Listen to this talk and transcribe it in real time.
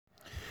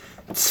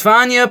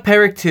Tzfanya,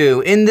 Perek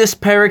 2. In this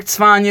Perek,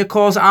 Tzfanya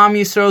calls Am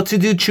Yisrael to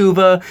do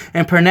tshuva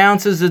and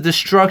pronounces the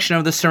destruction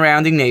of the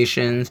surrounding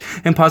nations.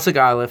 In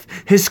Pasuk Aleph,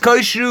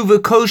 Hiskoshru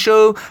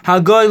v'kosho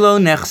hagoylo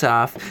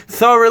nechsaf.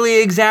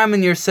 Thoroughly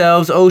examine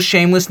yourselves, O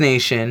shameless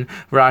nation.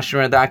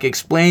 Rashi Radak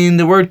explained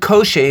the word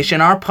koshesh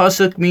in our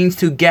Pasuk means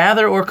to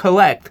gather or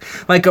collect,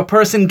 like a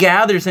person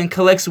gathers and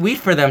collects wheat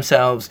for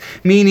themselves,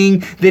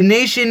 meaning the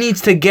nation needs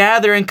to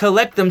gather and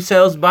collect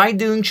themselves by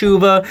doing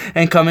tshuva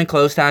and coming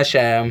close to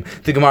Hashem.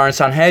 The Gemara in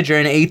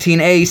Sanhedrin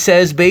 18a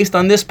says, based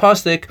on this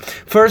pasuk,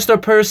 first a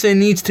person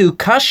needs to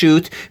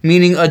kashut,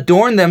 meaning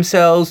adorn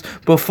themselves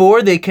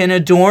before they can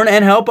adorn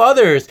and help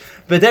others.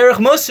 B'derech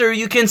Musar,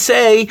 you can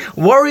say,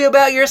 worry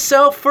about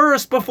yourself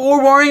first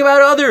before worrying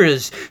about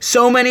others.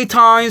 So many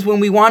times when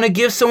we want to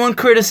give someone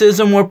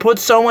criticism or put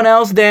someone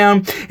else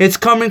down, it's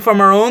coming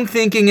from our own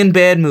thinking and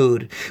bad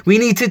mood. We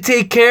need to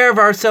take care of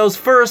ourselves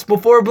first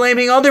before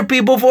blaming other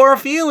people for our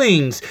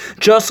feelings.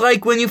 Just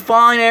like when you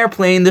fly an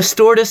airplane, the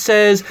stewardess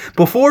says,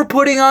 before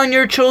putting on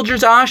your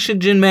children's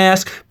oxygen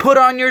mask, put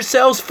on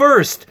yourselves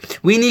first.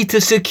 We need to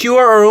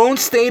secure our own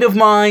state of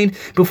mind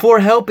before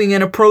helping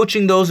and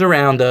approaching those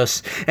around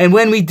us. And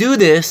when we do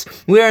this,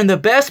 we are in the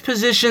best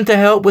position to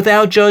help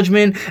without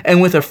judgment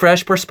and with a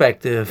fresh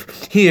perspective.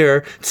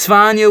 Here,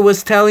 Tzfanya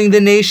was telling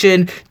the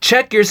nation,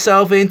 check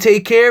yourself and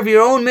take care of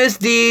your own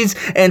misdeeds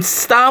and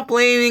stop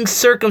blaming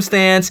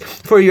circumstance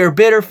for your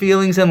bitter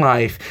feelings in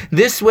life.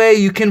 This way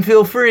you can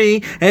feel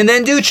free and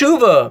then do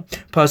tshuva.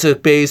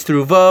 Pasuk Beis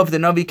through Vav, the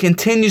Navi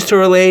continues to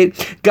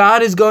relate,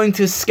 God is going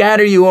to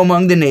scatter you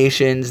among the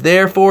nations.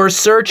 Therefore,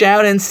 search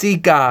out and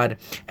seek God.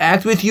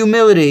 Act with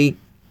humility,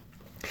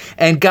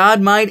 and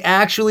God might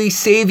actually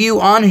save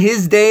you on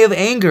his day of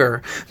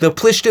anger. The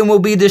Plishtim will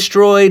be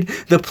destroyed.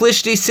 The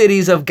Plishti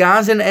cities of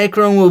Gaza and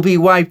Ekron will be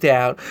wiped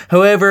out.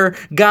 However,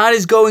 God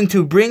is going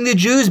to bring the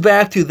Jews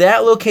back to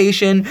that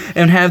location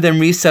and have them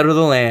resettle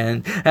the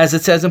land. As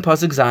it says in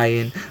Pasuk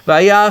Zayin,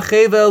 Vayach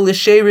Hevel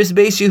l'sheris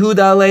beis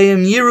Yehuda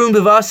aleim yirun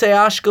b'vasei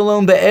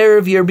Ashkelon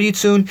be'erev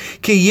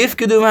yerbitzun ki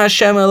yifkedum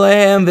Hashem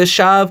alehem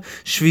v'shav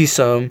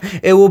shvisam.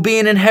 It will be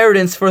an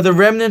inheritance for the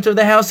remnant of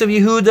the house of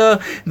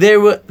Yehuda.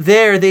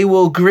 There they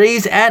will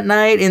graze at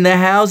night in the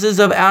houses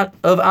of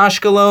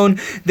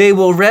Ashkelon. They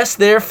will rest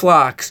their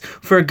flocks,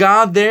 for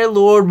God their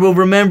Lord will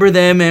remember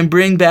them and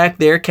bring back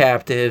their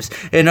captives.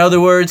 In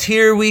other words,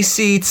 here we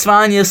see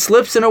Tzfanya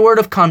slips in a word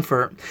of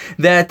comfort,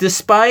 that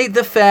despite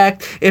the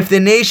fact if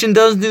the nation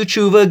does do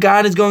tshuva,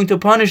 God is going to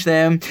punish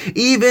them,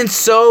 even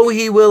so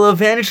he will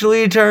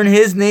eventually turn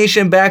his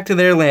nation back to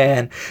their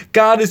land.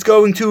 God is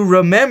going to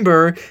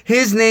remember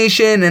his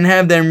nation and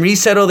have them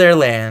resettle their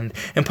land.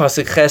 In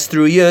Pasuk Ches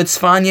through Yud,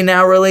 Tzfanya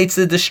now relates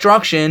the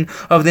destruction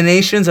of the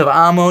nations of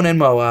Ammon and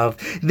Moab.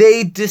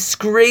 They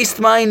disgraced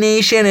my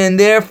nation and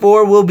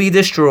therefore will be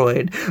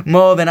destroyed.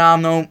 Moab and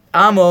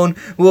Ammon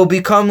will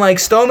become like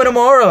Sodom and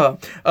Gomorrah,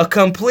 a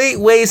complete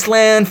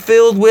wasteland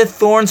filled with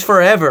thorns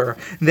forever.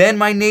 Then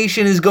my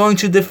nation is going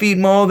to defeat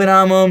Moab and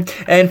Ammon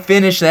and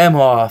finish them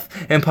off.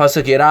 In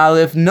Pasuk Yud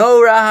Aleph,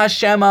 Nora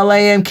Hashem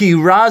aleim ki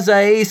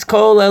raza es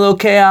kol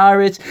elokei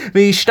haaretz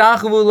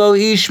v'yishtachavu lo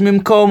ish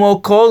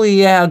mimkomo kol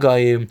yeh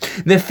hagayim.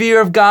 The fear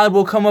of God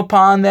will come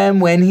upon them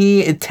when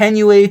he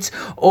attenuates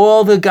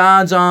all the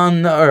gods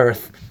on the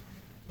earth.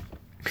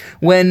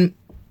 When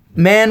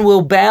man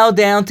will bow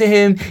down to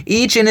him,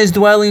 each in his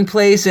dwelling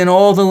place in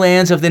all the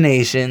lands of the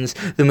nations.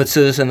 The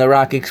Metzudas and the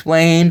Rock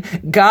explain,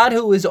 God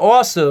who is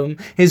awesome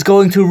is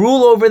going to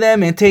rule over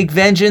them and take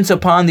vengeance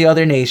upon the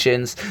other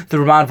nations. The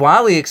Ramad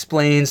Vali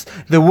explains,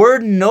 the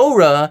word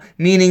Nora,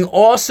 meaning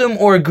awesome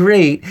or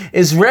great,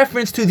 is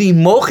reference to the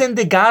Mochen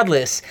de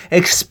Godless,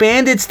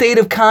 expanded state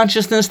of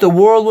consciousness the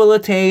world will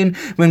attain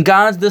when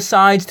God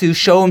decides to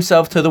show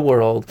himself to the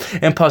world.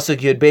 In Pasuk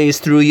Yud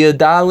Beis through Yud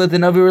Dalet, the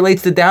Navi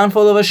relates the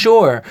downfall of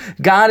Ashur.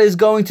 God is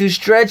going to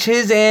stretch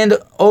his hand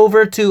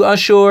over to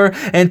Ashur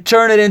and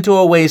turn it into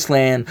a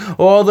wasteland.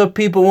 All the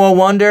people will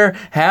wonder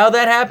how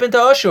that happened to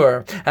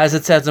Ashur. As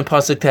it says in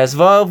Pasuk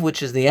Tezvav,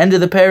 which is the end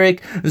of the Perek,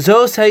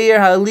 Zos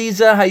ha'ir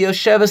ha'aliza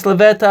ha'yosheves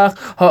levetach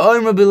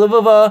ha'omer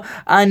b'levava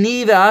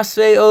ani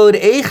ve'asvei od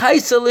eich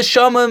haisa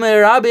l'shama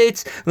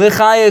merabetz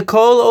l'chaya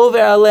kol over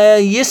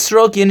aleh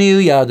yisrok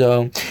yenu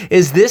yado.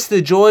 Is this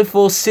the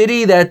joyful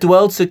city that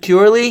dwelt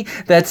securely,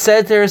 that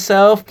said to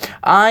herself,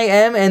 I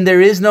am and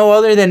there is no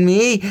other than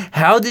me?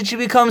 How did she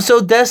become so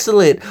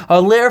desolate,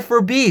 a lair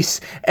for beasts?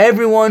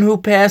 Everyone who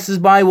passes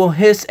by will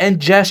hiss and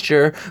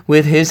gesture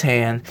with his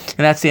hand. And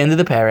that's the end of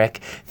the Perek.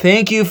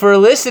 Thank you for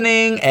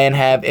listening and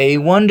have a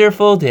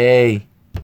wonderful day.